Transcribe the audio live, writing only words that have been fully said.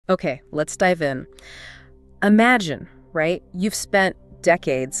Okay, let's dive in. Imagine, right? You've spent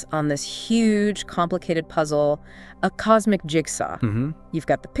decades on this huge, complicated puzzle, a cosmic jigsaw. You've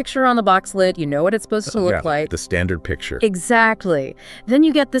got the picture on the box lid, you know what it's supposed to look like. The standard picture. Exactly. Then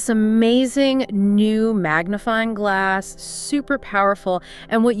you get this amazing new magnifying glass, super powerful,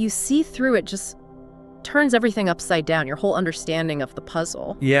 and what you see through it just turns everything upside down, your whole understanding of the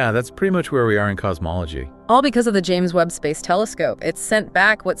puzzle. Yeah, that's pretty much where we are in cosmology. All because of the James Webb Space Telescope. It sent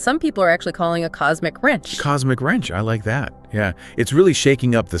back what some people are actually calling a cosmic wrench. Cosmic wrench, I like that. Yeah, it's really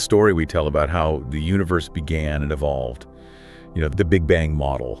shaking up the story we tell about how the universe began and evolved. You know, the Big Bang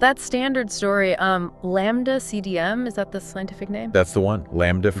model. That standard story, lambda CDM, is that the scientific name? That's the one.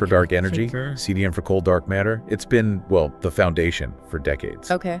 Lambda for dark energy, CDM for cold dark matter. It's been, well, the foundation for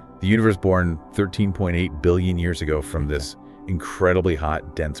decades. Okay. The universe born 13.8 billion years ago from this incredibly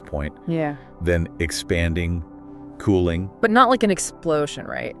hot, dense point. Yeah. Then expanding, cooling. But not like an explosion,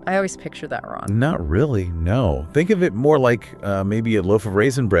 right? I always picture that wrong. Not really, no. Think of it more like maybe a loaf of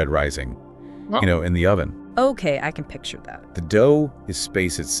raisin bread rising, you know, in the oven. Okay, I can picture that. The dough is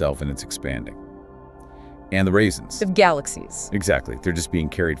space itself and it's expanding. And the raisins. The galaxies. Exactly. They're just being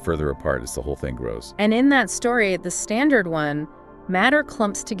carried further apart as the whole thing grows. And in that story, the standard one, matter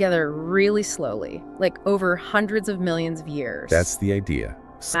clumps together really slowly, like over hundreds of millions of years. That's the idea.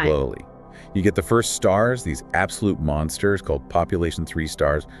 Slowly. You get the first stars, these absolute monsters called population 3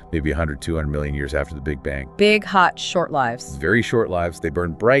 stars, maybe 100, 200 million years after the Big Bang. Big, hot, short lives. Very short lives. They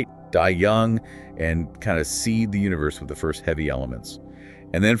burn bright, die young, and kind of seed the universe with the first heavy elements.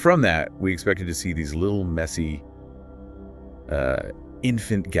 And then from that, we expected to see these little messy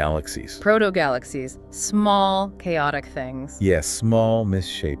infant galaxies. Proto-galaxies. Small, chaotic things. Yes, small,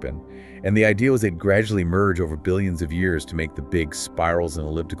 misshapen. And the idea was they'd gradually merge over billions of years to make the big spirals and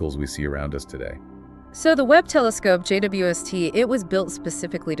ellipticals we see around us today. So the Webb telescope, JWST, it was built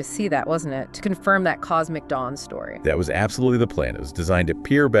specifically to see that, wasn't it? To confirm that cosmic dawn story. That was absolutely the plan. It was designed to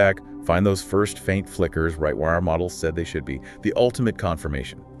peer back, find those first faint flickers right where our models said they should be. The ultimate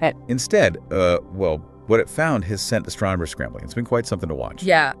confirmation. Instead, well, what it found has sent astronomers scrambling. It's been quite something to watch.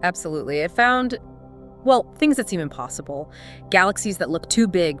 Yeah, absolutely. It found, well, things that seem impossible. Galaxies that look too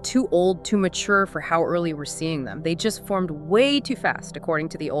big, too old, too mature for how early we're seeing them. They just formed way too fast, according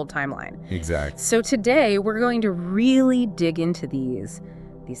to the old timeline. Exactly. So today, we're going to really dig into these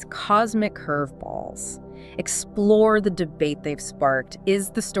cosmic curveballs. Explore the debate they've sparked. Is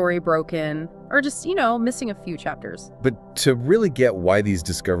the story broken? Or just, you know, missing a few chapters? But to really get why these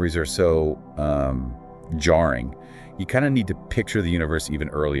discoveries are so jarring, you kind of need to picture the universe even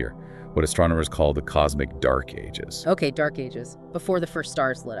earlier, what astronomers call the cosmic dark ages. Okay, dark ages, before the first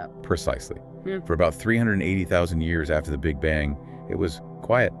stars lit up. Precisely. For about 380,000 years after the Big Bang, it was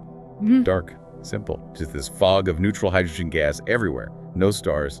quiet, dark, simple. Just this fog of neutral hydrogen gas everywhere. No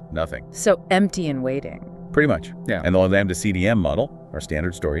stars, nothing. So empty and waiting. Pretty much, yeah. And the lambda CDM model, our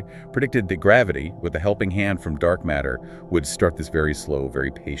standard story, predicted that gravity, with a helping hand from dark matter, would start this very slow,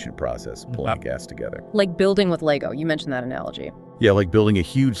 very patient process, pulling the gas together. Like building with Lego. You mentioned that analogy. Yeah, like building a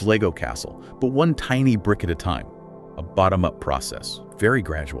huge Lego castle, but one tiny brick at a time. A bottom-up process, very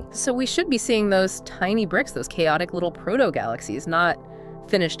gradual. So we should be seeing those tiny bricks, those chaotic little proto-galaxies, not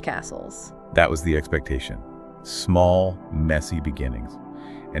finished castles. That was the expectation. Small, messy beginnings.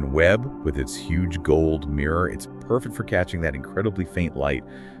 And Webb, with its huge gold mirror, it's perfect for catching that incredibly faint light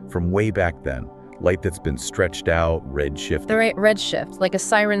from way back then. Light that's been stretched out, redshifted. The right redshift, like a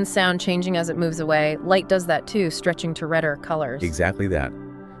siren sound changing as it moves away. Light does that too, stretching to redder colors. Exactly that.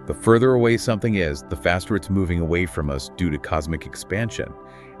 The further away something is, the faster it's moving away from us due to cosmic expansion,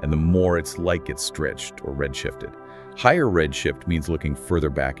 and the more its light gets stretched or redshifted. Higher redshift means looking further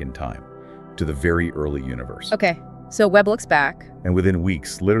back in time, to the very early universe. Okay. So Webb looks back. And within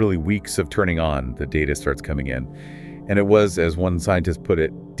weeks, literally weeks of turning on, the data starts coming in. And it was, as one scientist put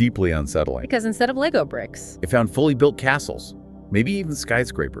it, deeply unsettling. Because instead of Lego bricks, it found fully built castles, maybe even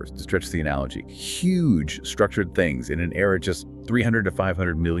skyscrapers, to stretch the analogy. Huge structured things in an era just 300 to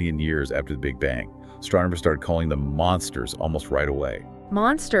 500 million years after the Big Bang. Astronomers started calling them monsters almost right away.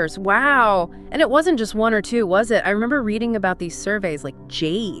 Monsters, wow. And it wasn't just one or two, was it? I remember reading about these surveys like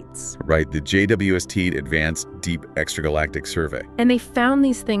JADES. Right, the JWST Advanced Deep Extragalactic Survey. And they found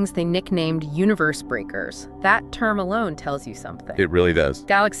these things they nicknamed universe breakers. That term alone tells you something. It really does.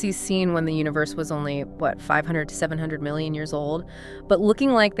 Galaxies seen when the universe was only, 500 to 700 million years old, but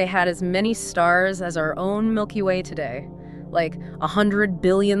looking like they had as many stars as our own Milky Way today. Like 100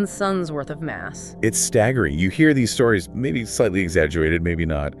 billion suns worth of mass. It's staggering. You hear these stories, maybe slightly exaggerated, maybe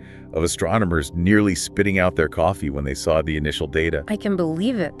not, of astronomers nearly spitting out their coffee when they saw the initial data. I can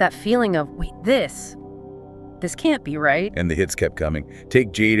believe it. That feeling of, wait, this? This can't be right. And the hits kept coming.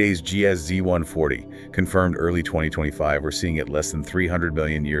 Take JDA's GSZ-140, confirmed early 2025. We're seeing it less than 300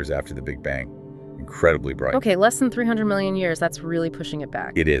 million years after the Big Bang. Incredibly bright. Okay, less than 300 million years. That's really pushing it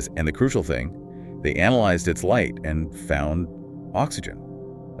back. It is. And the crucial thing, they analyzed its light and found oxygen,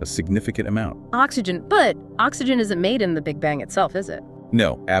 a significant amount. Oxygen, but oxygen isn't made in the Big Bang itself, is it?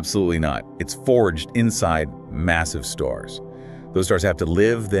 No, absolutely not. It's forged inside massive stars. Those stars have to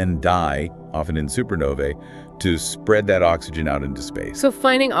live, then die, often in supernovae, to spread that oxygen out into space. So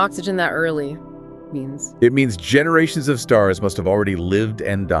finding oxygen that early means? It means generations of stars must have already lived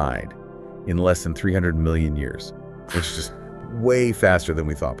and died in less than 300 million years, which is just way faster than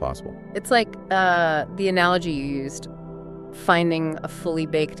we thought possible. It's like the analogy you used, finding a fully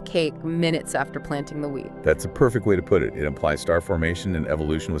baked cake minutes after planting the wheat. That's a perfect way to put it. It implies star formation and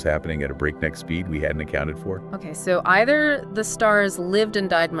evolution was happening at a breakneck speed we hadn't accounted for. Okay, so either the stars lived and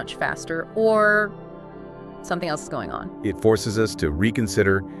died much faster, or something else is going on. It forces us to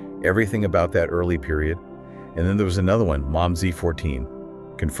reconsider everything about that early period. And then there was another one,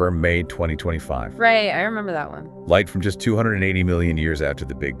 MOM-Z14, confirmed May 2025. Right, I remember that one. Light from just 280 million years after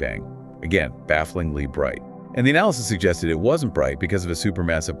the Big Bang. Again, bafflingly bright. And the analysis suggested it wasn't bright because of a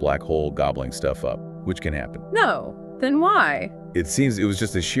supermassive black hole gobbling stuff up, which can happen. No, then why? It seems it was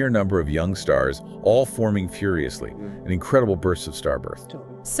just a sheer number of young stars, all forming furiously, an incredible burst of starburst.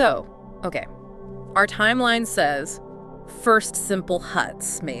 So, okay, our timeline says first simple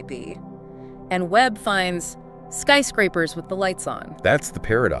huts, maybe. And Webb finds skyscrapers with the lights on. That's the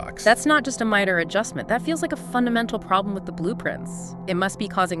paradox. That's not just a minor adjustment. That feels like a fundamental problem with the blueprints. It must be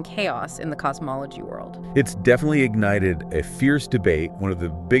causing chaos in the cosmology world. It's definitely ignited a fierce debate, one of the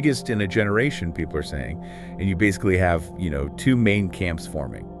biggest in a generation, people are saying. And you basically have, two main camps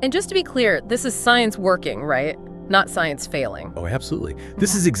forming. And just to be clear, this is science working, right? Not science failing. Oh, absolutely.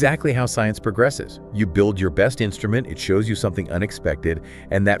 This is exactly how science progresses. You build your best instrument, it shows you something unexpected,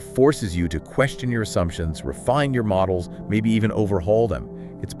 and that forces you to question your assumptions, refine your models, maybe even overhaul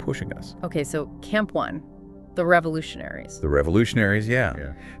them. It's pushing us. Okay, so Camp 1, the revolutionaries. The revolutionaries,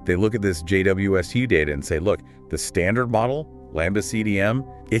 yeah. They look at this JWST data and say, look, the standard model, Lambda CDM,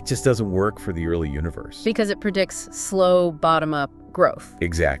 it just doesn't work for the early universe. Because it predicts slow bottom-up growth.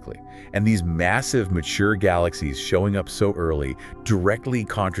 Exactly. And these massive mature galaxies showing up so early directly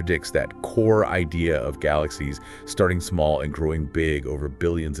contradicts that core idea of galaxies starting small and growing big over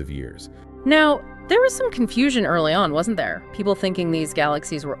billions of years. Now, there was some confusion early on, wasn't there? People thinking these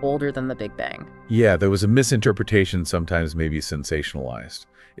galaxies were older than the Big Bang. Yeah, there was a misinterpretation, sometimes maybe sensationalized.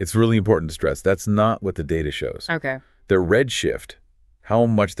 It's really important to stress that's not what the data shows. Okay. Their redshift, how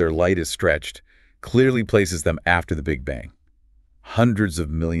much their light is stretched, clearly places them after the Big Bang. Hundreds of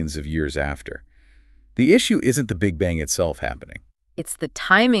millions of years after. The issue isn't the Big Bang itself happening. It's the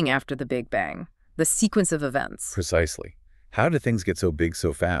timing after the Big Bang, the sequence of events. Precisely. How did things get so big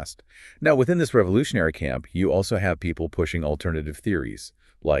so fast? Now, within this revolutionary camp, you also have people pushing alternative theories,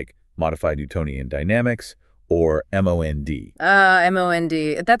 like modified Newtonian dynamics or MOND.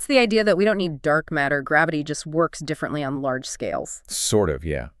 MOND. That's the idea that we don't need dark matter. Gravity just works differently on large scales. Sort of,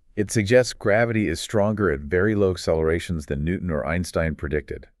 yeah. It suggests gravity is stronger at very low accelerations than Newton or Einstein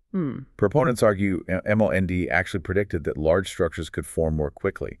predicted. Proponents argue MOND actually predicted that large structures could form more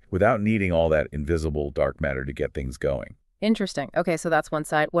quickly without needing all that invisible dark matter to get things going. Interesting. Okay, so that's one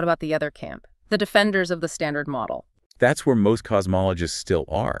side. What about the other camp? The defenders of the standard model. That's where most cosmologists still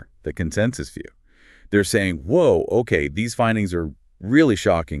are, the consensus view. They're saying, whoa, okay, these findings are really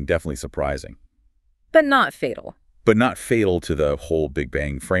shocking, definitely surprising. But not fatal. But not fatal to the whole Big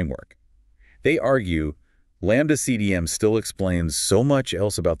Bang framework. They argue Lambda CDM still explains so much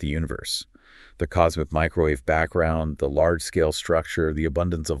else about the universe. The cosmic microwave background, the large-scale structure, the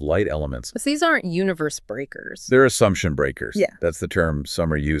abundance of light elements. But these aren't universe breakers. They're assumption breakers. Yeah. That's the term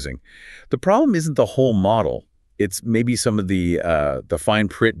some are using. The problem isn't the whole model. It's maybe some of the fine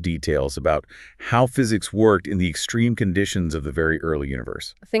print details about how physics worked in the extreme conditions of the very early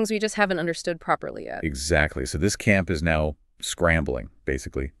universe. Things we just haven't understood properly yet. Exactly. So this camp is now scrambling,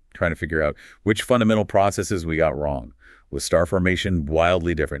 basically, trying to figure out which fundamental processes we got wrong. Was star formation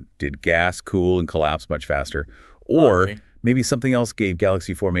wildly different? Did gas cool and collapse much faster? Or maybe something else gave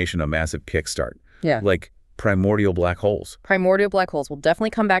galaxy formation a massive kickstart. Yeah. Like primordial black holes. Primordial black holes. We'll definitely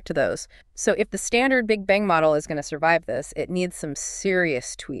come back to those. So if the standard Big Bang model is going to survive this, it needs some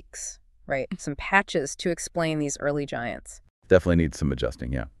serious tweaks, right? Some patches to explain these early giants. Definitely needs some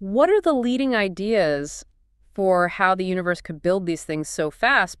adjusting, yeah. What are the leading ideas for how the universe could build these things so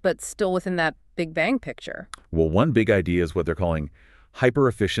fast, but still within that Big Bang picture? Well, one big idea is what they're calling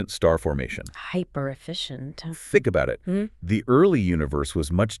hyper-efficient star formation. Hyper-efficient? Think about it. The early universe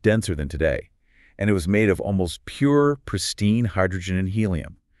was much denser than today. and it was made of almost pure, pristine hydrogen and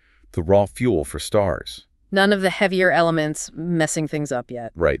helium, the raw fuel for stars. None of the heavier elements messing things up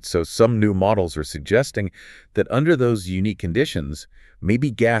yet. Right, so some new models are suggesting that under those unique conditions, maybe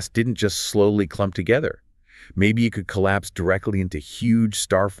gas didn't just slowly clump together. Maybe it could collapse directly into huge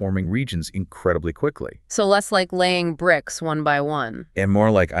star-forming regions incredibly quickly. So less like laying bricks one by one. And more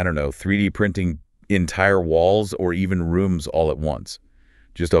like, I don't know, 3D printing entire walls or even rooms all at once.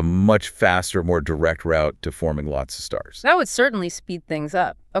 Just a much faster, more direct route to forming lots of stars. That would certainly speed things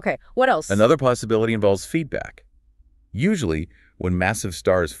up. Okay, what else? Another possibility involves feedback. Usually, when massive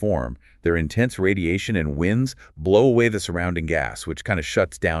stars form, their intense radiation and winds blow away the surrounding gas, which kind of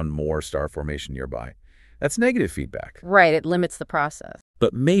shuts down more star formation nearby. That's negative feedback. Right, it limits the process.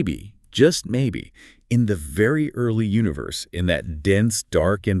 But maybe, just maybe, in the very early universe, in that dense,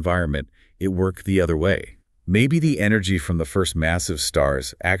 dark environment, it worked the other way. Maybe the energy from the first massive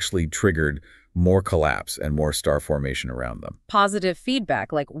stars actually triggered more collapse and more star formation around them. Positive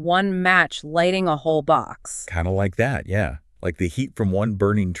feedback, like one match lighting a whole box. Kind of like that, yeah. Like the heat from one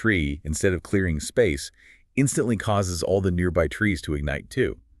burning tree, instead of clearing space, instantly causes all the nearby trees to ignite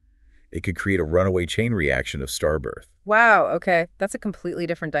too. It could create a runaway chain reaction of star birth. Wow, okay. That's a completely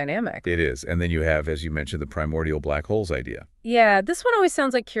different dynamic. It is. And then you have, as you mentioned, the primordial black holes idea. Yeah, this one always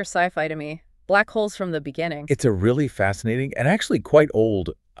sounds like pure sci-fi to me. Black holes from the beginning. It's a really fascinating and actually quite old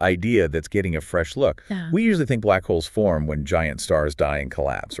idea that's getting a fresh look. Yeah. We usually think black holes form when giant stars die and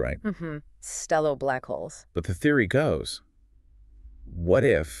collapse, right? Mm-hmm. Stellar black holes. But the theory goes, what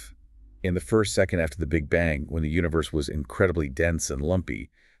if, in the first second after the Big Bang, when the universe was incredibly dense and lumpy,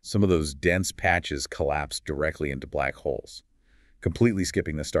 some of those dense patches collapsed directly into black holes, completely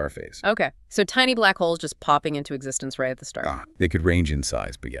skipping the star phase? Okay, so tiny black holes just popping into existence right at the start. They could range in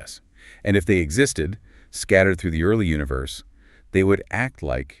size, but yes. And if they existed, scattered through the early universe, they would act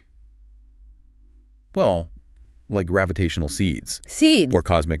like, well, like gravitational seeds. Seeds? Or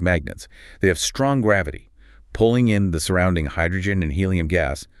cosmic magnets. They have strong gravity, pulling in the surrounding hydrogen and helium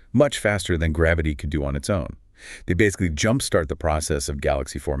gas much faster than gravity could do on its own. They basically jumpstart the process of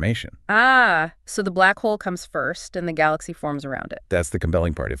galaxy formation. Ah, so the black hole comes first and the galaxy forms around it. That's the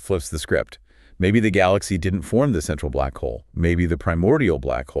compelling part. It flips the script. Maybe the galaxy didn't form the central black hole. Maybe the primordial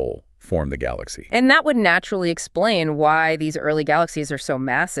black hole formed the galaxy. And that would naturally explain why these early galaxies are so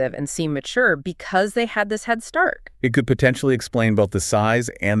massive and seem mature, because they had this head start. It could potentially explain both the size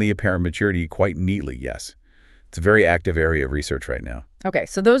and the apparent maturity quite neatly, yes. It's a very active area of research right now. Okay,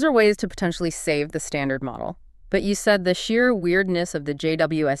 so those are ways to potentially save the standard model. But you said the sheer weirdness of the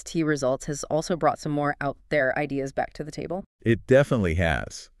JWST results has also brought some more out there ideas back to the table. It definitely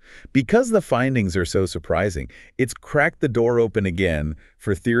has. Because the findings are so surprising, it's cracked the door open again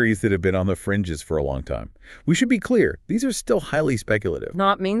for theories that have been on the fringes for a long time. We should be clear, these are still highly speculative.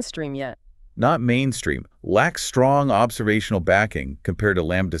 Not mainstream yet. Not mainstream, lack strong observational backing compared to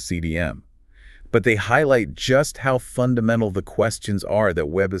lambda CDM. But they highlight just how fundamental the questions are that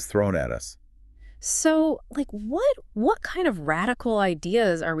Webb has thrown at us. So, like, what kind of radical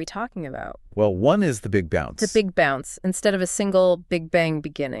ideas are we talking about? Well, one is the Big Bounce. The Big Bounce, instead of a single Big Bang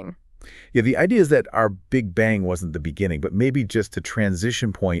beginning. Yeah, the idea is that our Big Bang wasn't the beginning, but maybe just a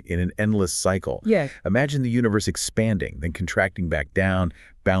transition point in an endless cycle. Yeah. Imagine the universe expanding, then contracting back down,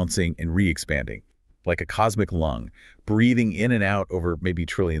 bouncing, and re-expanding, like a cosmic lung, breathing in and out over maybe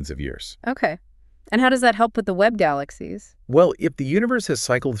trillions of years. Okay. And how does that help with the Webb galaxies? Well, if the universe has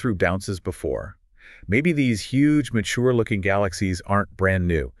cycled through bounces before, maybe these huge, mature-looking galaxies aren't brand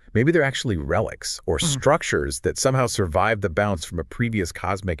new. Maybe they're actually relics or structures that somehow survived the bounce from a previous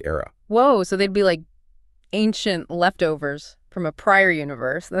cosmic era. Whoa, so they'd be like ancient leftovers from a prior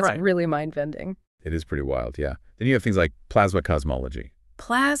universe. That's Right. really mind-bending. It is pretty wild, yeah. Then you have things like plasma cosmology.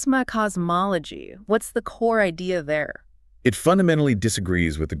 Plasma cosmology. What's the core idea there? It fundamentally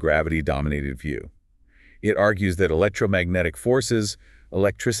disagrees with the gravity-dominated view. It argues that electromagnetic forces,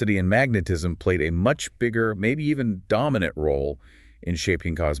 electricity and magnetism played a much bigger, maybe even dominant role in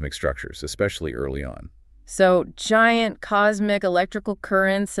shaping cosmic structures, especially early on. So giant cosmic electrical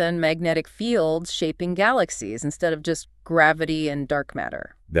currents and magnetic fields shaping galaxies instead of just gravity and dark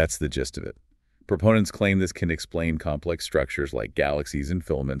matter. That's the gist of it. Proponents claim this can explain complex structures like galaxies and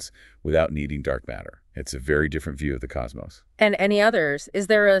filaments without needing dark matter. It's a very different view of the cosmos. And any others? Is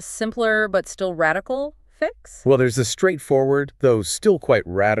there a simpler but still radical fix? Well, there's a straightforward, though still quite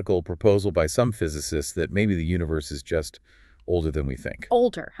radical proposal by some physicists that maybe the universe is just older than we think.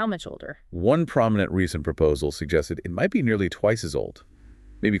 Older? How much older? One prominent recent proposal suggested it might be nearly twice as old,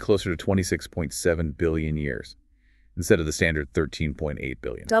 maybe closer to 26.7 billion years. instead of the standard 13.8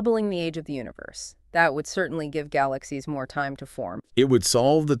 billion. Doubling the age of the universe. That would certainly give galaxies more time to form. It would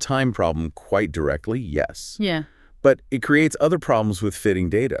solve the time problem quite directly, yes. Yeah. But it creates other problems with fitting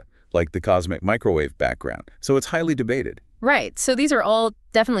data, like the cosmic microwave background, so it's highly debated. Right. So these are all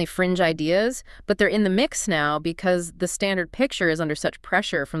definitely fringe ideas, but they're in the mix now because the standard picture is under such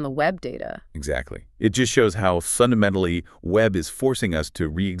pressure from the Webb data. Exactly. It just shows how fundamentally Webb is forcing us to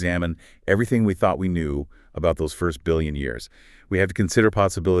re-examine everything we thought we knew about those first billion years. We have to consider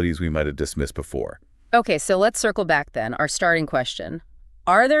possibilities we might have dismissed before. Okay, so let's circle back then. Our starting question.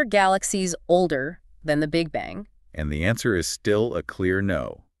 Are there galaxies older than the Big Bang? And the answer is still a clear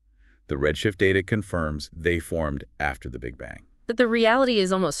no. The redshift data confirms they formed after the Big Bang. But the reality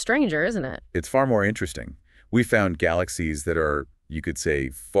is almost stranger, isn't it? It's far more interesting. We found galaxies that are, you could say,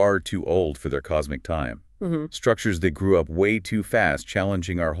 far too old for their cosmic time. Structures that grew up way too fast,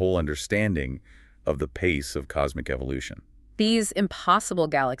 challenging our whole understanding of the pace of cosmic evolution. These impossible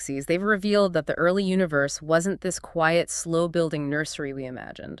galaxies, they've revealed that the early universe wasn't this quiet, slow-building nursery we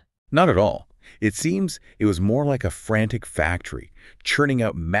imagined. Not at all. It seems it was more like a frantic factory, churning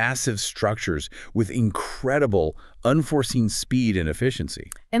out massive structures with incredible, unforeseen speed and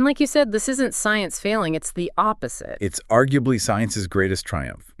efficiency. And like you said, this isn't science failing, it's the opposite. It's arguably science's greatest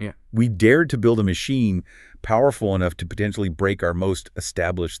triumph. We dared to build a machine powerful enough to potentially break our most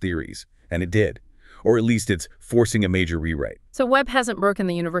established theories, and it did. Or at least it's forcing a major rewrite. So Webb hasn't broken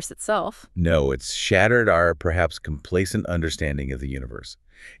the universe itself? No, it's shattered our perhaps complacent understanding of the universe.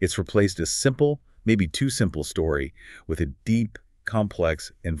 It's replaced a simple, maybe too simple story with a deep,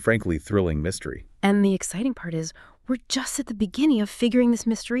 complex, and frankly thrilling mystery. And the exciting part is, we're just at the beginning of figuring this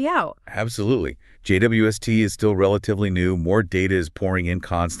mystery out. Absolutely. JWST is still relatively new. More data is pouring in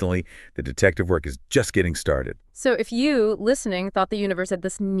constantly. The detective work is just getting started. So if you, listening, thought the universe had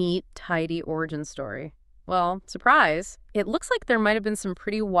this neat, tidy origin story, well, surprise, it looks like there might have been some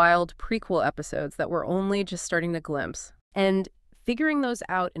pretty wild prequel episodes that we're only just starting to glimpse. And figuring those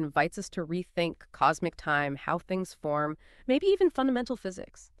out invites us to rethink cosmic time, how things form, maybe even fundamental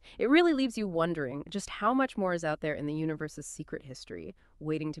physics. It really leaves you wondering just how much more is out there in the universe's secret history,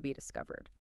 waiting to be discovered.